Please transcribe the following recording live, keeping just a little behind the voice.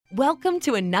Welcome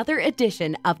to another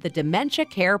edition of the Dementia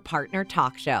Care Partner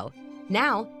Talk Show.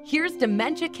 Now, here's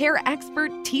dementia care expert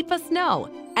Teepa Snow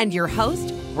and your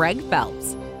host, Greg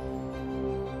Phelps.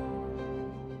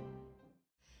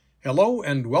 Hello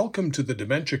and welcome to the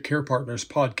Dementia Care Partners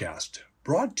podcast,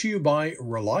 brought to you by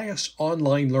Relias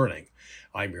Online Learning.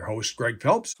 I'm your host, Greg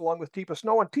Phelps, along with Teepa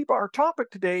Snow. And Teepa, our topic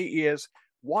today is,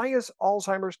 why is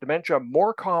Alzheimer's dementia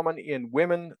more common in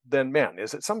women than men?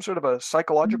 Is it some sort of a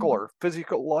psychological or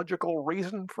physiological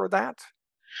reason for that?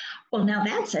 Well, now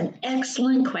that's an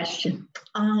excellent question.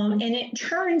 And it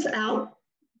turns out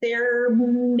there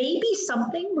may be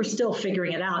something, we're still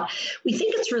figuring it out. We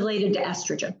think it's related to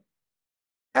estrogen.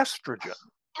 Estrogen?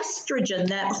 Estrogen,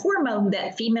 that hormone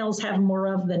that females have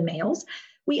more of than males.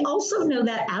 We also know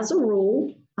that as a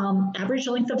rule, average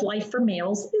length of life for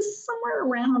males is somewhere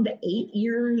around 8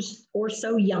 years or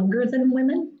so younger than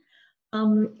women.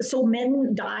 So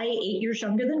men die 8 years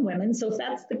younger than women. So if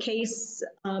that's the case,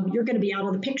 you're going to be out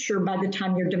of the picture by the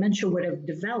time your dementia would have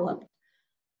developed.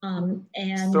 So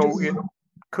it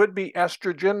could be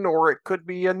estrogen, or it could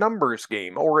be a numbers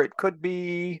game, or it could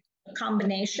be a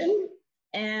combination.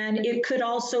 And it could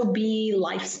also be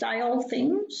lifestyle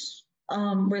things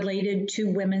related to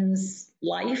women's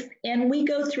life. And we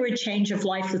go through a change of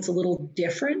life that's a little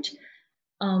different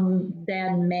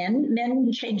than men.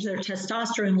 Men change their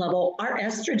testosterone level. Our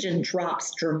estrogen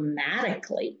drops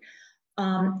dramatically.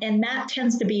 And that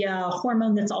tends to be a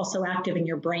hormone that's also active in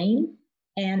your brain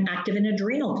and active in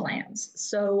adrenal glands.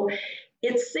 So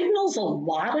it signals a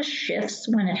lot of shifts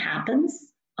when it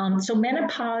happens. So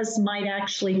menopause might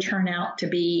actually turn out to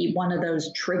be one of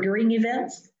those triggering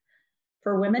events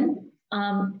for women.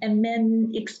 And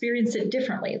men experience it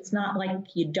differently. It's not like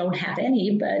you don't have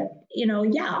any, but,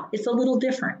 it's a little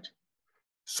different.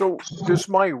 So does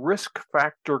my risk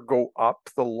factor go up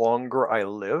the longer I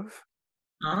live?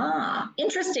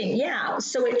 Interesting. Yeah.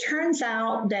 So it turns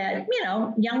out that,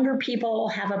 younger people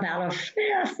have about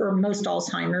for most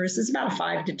Alzheimer's, it's about a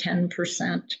 5 to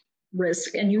 10%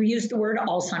 risk. And you use the word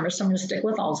Alzheimer's, so I'm going to stick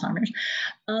with Alzheimer's.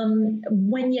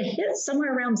 When you hit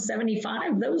somewhere around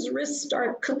 75, those risks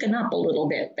start cooking up a little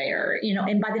bit there,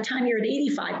 and by the time you're at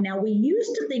 85, now we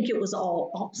used to think it was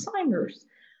all Alzheimer's.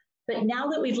 But now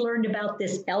that we've learned about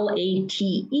this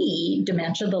LATE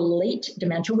dementia, the late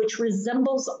dementia, which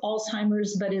resembles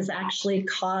Alzheimer's, but is actually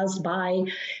caused by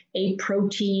a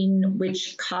protein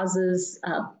which causes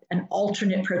an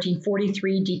alternate protein,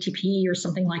 43-DTP or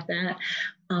something like that.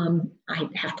 I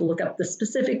have to look up the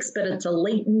specifics, but it's a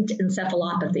latent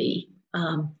encephalopathy,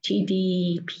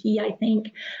 TDP, I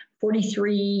think,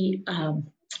 43.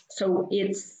 So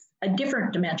it's a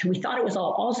different dementia. We thought it was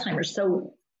all Alzheimer's.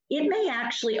 So it may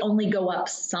actually only go up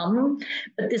some,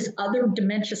 but this other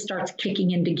dementia starts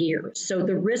kicking into gear. So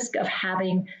the risk of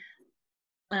having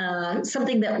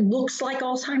something that looks like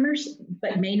Alzheimer's,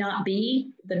 but may not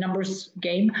be, the numbers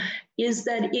game, is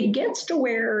that it gets to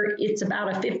where it's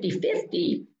about a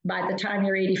 50-50 by the time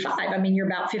you're 85. I mean, you're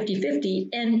about 50-50.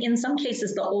 And in some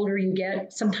cases, the older you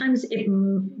get, sometimes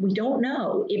we don't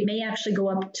know. It may actually go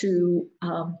up to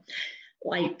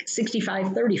like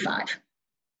 65-35.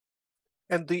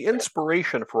 And the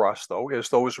inspiration for us, though, is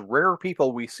those rare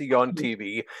people we see on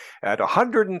TV at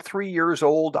 103 years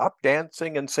old, up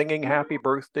dancing and singing happy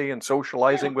birthday and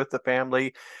socializing with the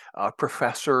family,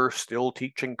 professor still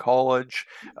teaching college,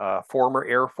 former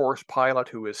Air Force pilot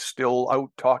who is still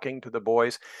out talking to the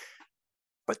boys.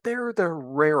 But they're the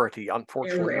rarity,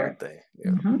 unfortunately, aren't they?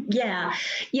 Yeah. Mm-hmm.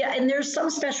 Yeah. And there's some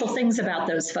special things about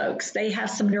those folks. They have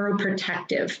some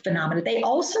neuroprotective phenomena. They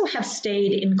also have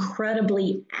stayed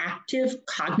incredibly active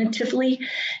cognitively.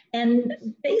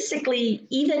 And basically,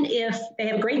 even if they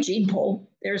have a great gene pool,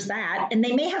 there's that, and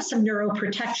they may have some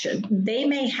neuroprotection. They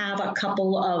may have a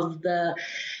couple of the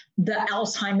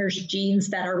Alzheimer's genes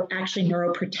that are actually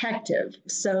neuroprotective.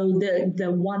 So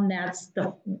the one that's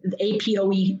the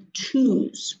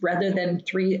APOE2s rather than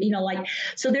 3,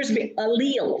 so there's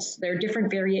alleles, there are different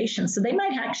variations. So they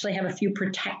might actually have a few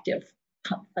protective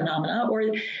phenomena,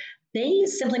 or they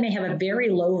simply may have a very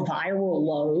low viral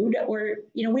load, or,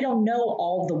 we don't know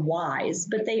all the whys,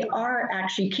 but they are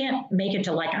actually, you can't make it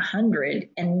to like 100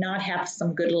 and not have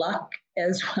some good luck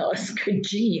as well as good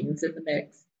genes in the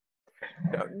mix.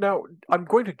 Now, I'm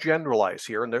going to generalize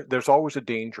here, and there's always a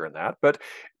danger in that, but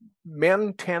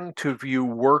men tend to view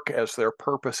work as their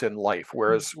purpose in life,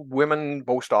 whereas women,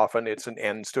 most often, it's an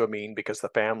ends to a mean because the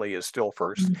family is still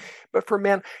first. But for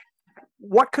men,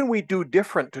 what can we do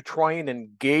different to try and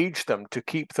engage them to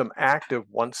keep them active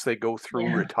once they go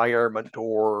through retirement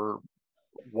or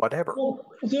whatever. Well,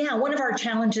 yeah, one of our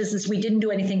challenges is we didn't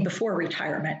do anything before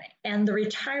retirement. And the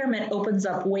retirement opens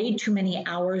up way too many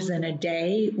hours in a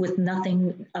day with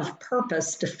nothing of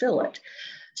purpose to fill it.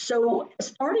 So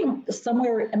starting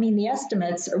somewhere, I mean, the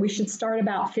estimates are we should start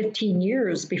about 15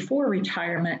 years before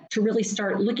retirement to really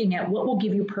start looking at what will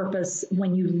give you purpose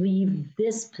when you leave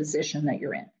this position that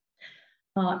you're in.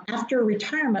 After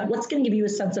retirement, what's going to give you a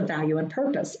sense of value and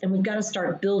purpose? And we've got to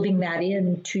start building that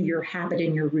into your habit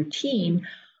and your routine.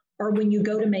 Or when you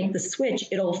go to make the switch,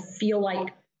 it'll feel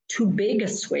like too big a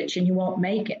switch and you won't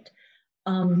make it.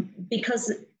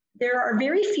 Because there are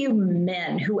very few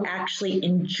men who actually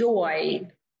enjoy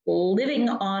living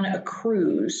on a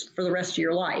cruise for the rest of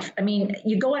your life. I mean,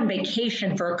 you go on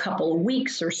vacation for a couple of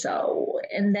weeks or so,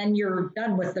 and then you're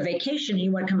done with the vacation and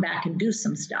you want to come back and do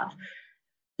some stuff.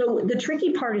 So the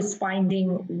tricky part is finding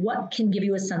what can give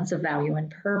you a sense of value and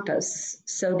purpose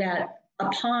so that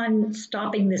upon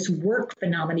stopping this work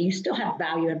phenomenon, you still have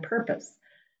value and purpose.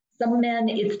 Some men,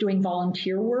 it's doing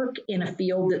volunteer work in a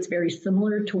field that's very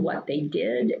similar to what they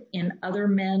did. In other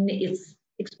men, it's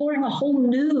exploring a whole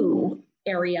new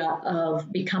area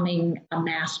of becoming a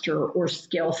master or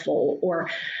skillful or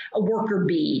a worker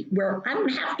bee, where I don't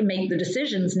have to make the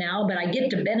decisions now, but I get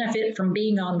to benefit from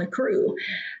being on the crew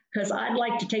because I'd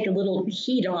like to take a little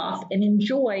heat off and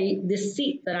enjoy this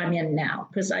seat that I'm in now.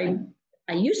 Because I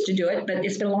used to do it, but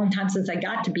it's been a long time since I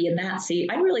got to be in that seat.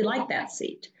 I really like that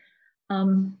seat.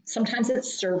 Sometimes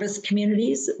it's service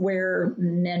communities where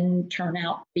men turn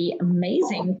out to be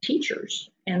amazing teachers.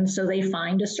 And so they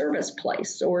find a service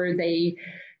place, or they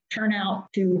turn out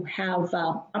to have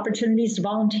opportunities to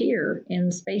volunteer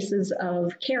in spaces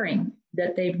of caring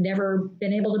that they've never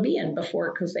been able to be in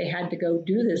before because they had to go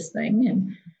do this thing.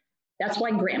 And that's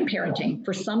why grandparenting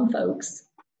for some folks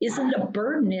isn't a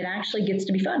burden. It actually gets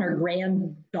to be fun. Or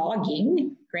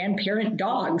grandparent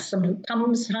dogs.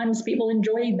 Sometimes people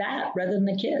enjoy that rather than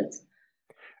the kids.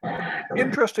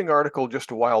 Interesting article just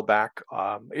a while back.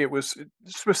 It was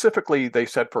specifically, they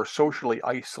said, for socially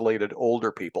isolated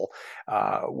older people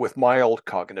with mild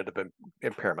cognitive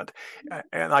impairment.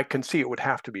 And I can see it would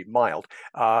have to be mild.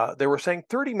 They were saying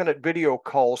 30-minute video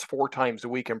calls 4 times a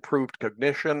week improved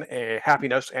cognition,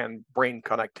 happiness, and brain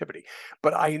connectivity.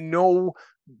 But I know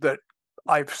that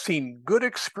I've seen good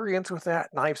experience with that,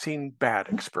 and I've seen bad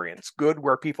experience. Good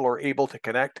where people are able to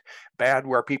connect, bad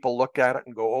where people look at it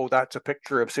and go, oh, that's a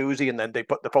picture of Susie, and then they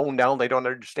put the phone down. They don't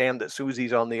understand that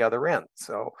Susie's on the other end.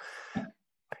 So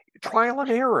trial and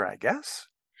error, I guess.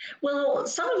 Well,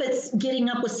 some of it's getting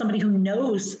up with somebody who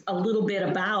knows a little bit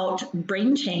about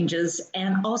brain changes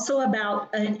and also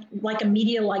about like a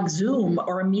media like Zoom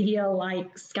or a media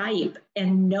like Skype,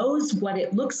 and knows what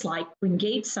it looks like to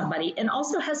engage somebody, and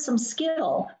also has some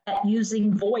skill at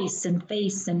using voice and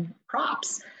face and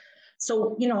props.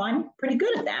 So, I'm pretty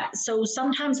good at that. So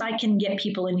sometimes I can get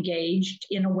people engaged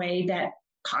in a way that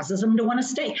causes them to want to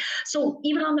stay. So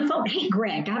even on the phone, hey,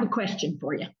 Greg, I have a question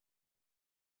for you.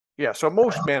 Yeah, so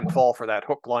most men fall for that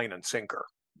hook, line, and sinker,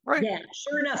 right? Yeah,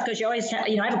 sure enough, because you always have,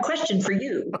 I have a question for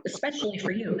you, especially for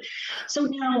you. So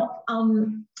now,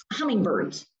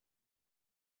 hummingbirds.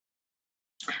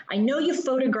 I know you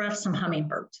photographed some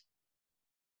hummingbirds.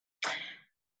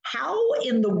 How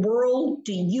in the world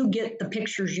do you get the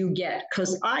pictures you get?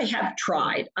 Because I have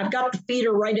tried. I've got the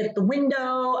feeder right at the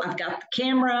window, I've got the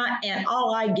camera, and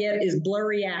all I get is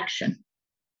blurry action.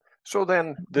 So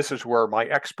then this is where my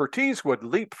expertise would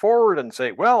leap forward and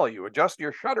say, well, you adjust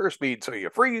your shutter speed so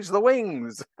you freeze the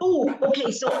wings. Oh,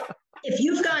 okay. So if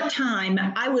you've got time,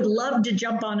 I would love to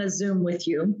jump on a Zoom with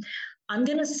you. I'm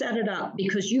going to set it up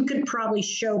because you could probably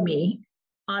show me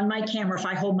on my camera if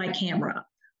I hold my camera up.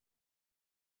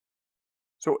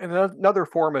 So another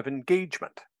form of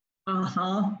engagement.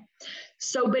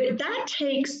 So, but that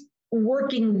takes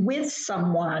working with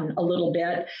someone a little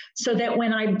bit so that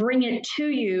when I bring it to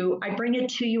you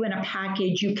in a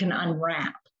package you can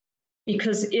unwrap.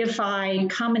 Because if I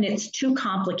come and it's too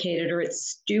complicated or it's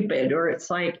stupid or it's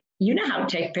like, you know how to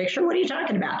take a picture, what are you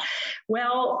talking about?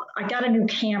 Well, I got a new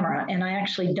camera and I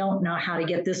actually don't know how to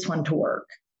get this one to work.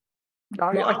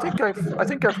 I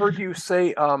think I've heard you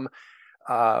say,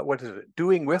 what is it?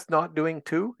 Doing with, not doing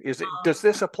to? Does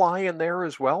this apply in there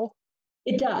as well?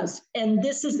 It does. And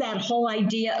this is that whole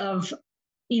idea of,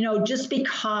 just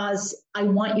because I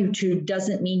want you to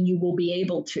doesn't mean you will be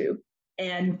able to.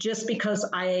 And just because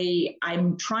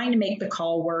I'm trying to make the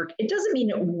call work, it doesn't mean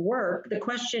it will work. The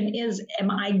question is, am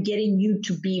I getting you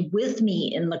to be with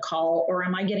me in the call, or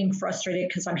am I getting frustrated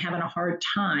because I'm having a hard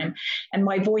time? And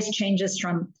my voice changes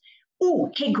from, oh,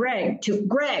 hey, Greg, to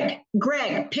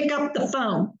Greg, pick up the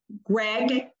phone.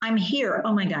 Greg, I'm here.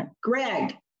 Oh my God,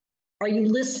 Greg, are you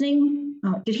listening?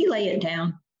 Oh, did he lay it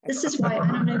down? This is why I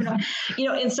don't even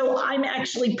know. And so I'm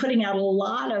actually putting out a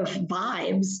lot of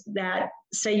vibes that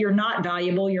say you're not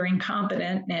valuable, you're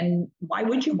incompetent, and why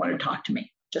would you want to talk to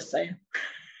me? Just saying.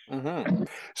 Mm-hmm.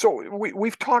 So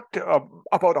we've talked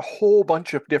about a whole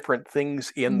bunch of different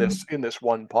things in this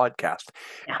one podcast.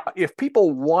 Yeah. If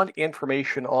people want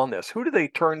information on this, who do they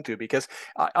turn to? Because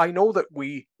I know that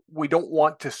we don't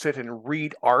want to sit and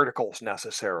read articles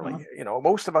necessarily.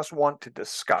 Most of us want to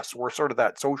discuss. We're sort of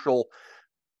that social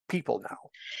people now.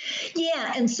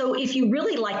 Yeah. And so if you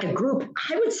really like a group,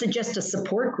 I would suggest a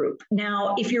support group.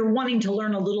 Now, if you're wanting to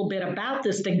learn a little bit about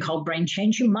this thing called brain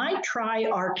change, you might try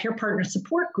our Care Partner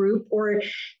support group. Or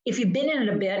if you've been in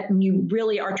it a bit and you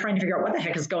really are trying to figure out what the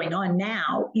heck is going on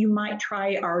now, you might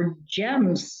try our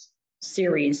GEMS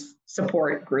series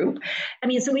support group.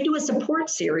 So we do a support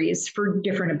series for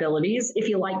different abilities if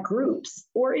you like groups,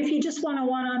 or if you just want a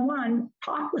one-on-one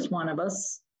talk with one of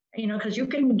us, because you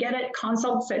can get at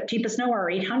consults at Keep Us Know, our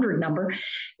 800 number,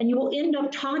 and you will end up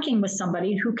talking with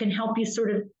somebody who can help you sort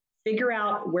of figure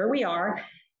out where we are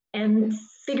and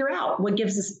figure out what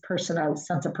gives this person a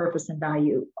sense of purpose and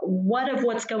value. What of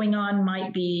what's going on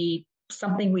might be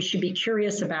something we should be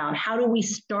curious about. How do we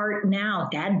start now?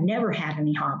 Dad never had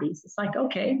any hobbies. It's like,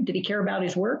 okay, did he care about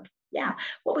his work? Yeah.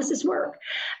 What was his work?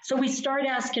 So we start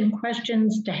asking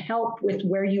questions to help with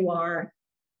where you are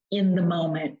in the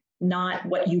moment, not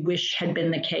what you wish had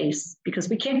been the case, because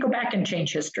we can't go back and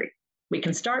change history. We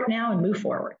can start now and move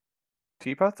forward.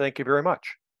 Teepa, thank you very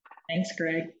much. Thanks,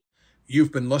 Greg.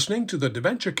 You've been listening to the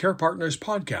Dementia Care Partners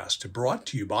podcast, brought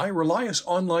to you by Relias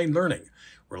Online Learning.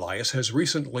 Relias has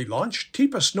recently launched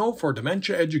Keep Us Know for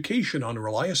Dementia Education on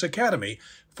Relias Academy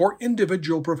for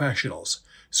individual professionals.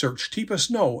 Search Keep Us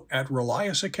Know at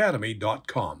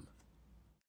reliasacademy.com.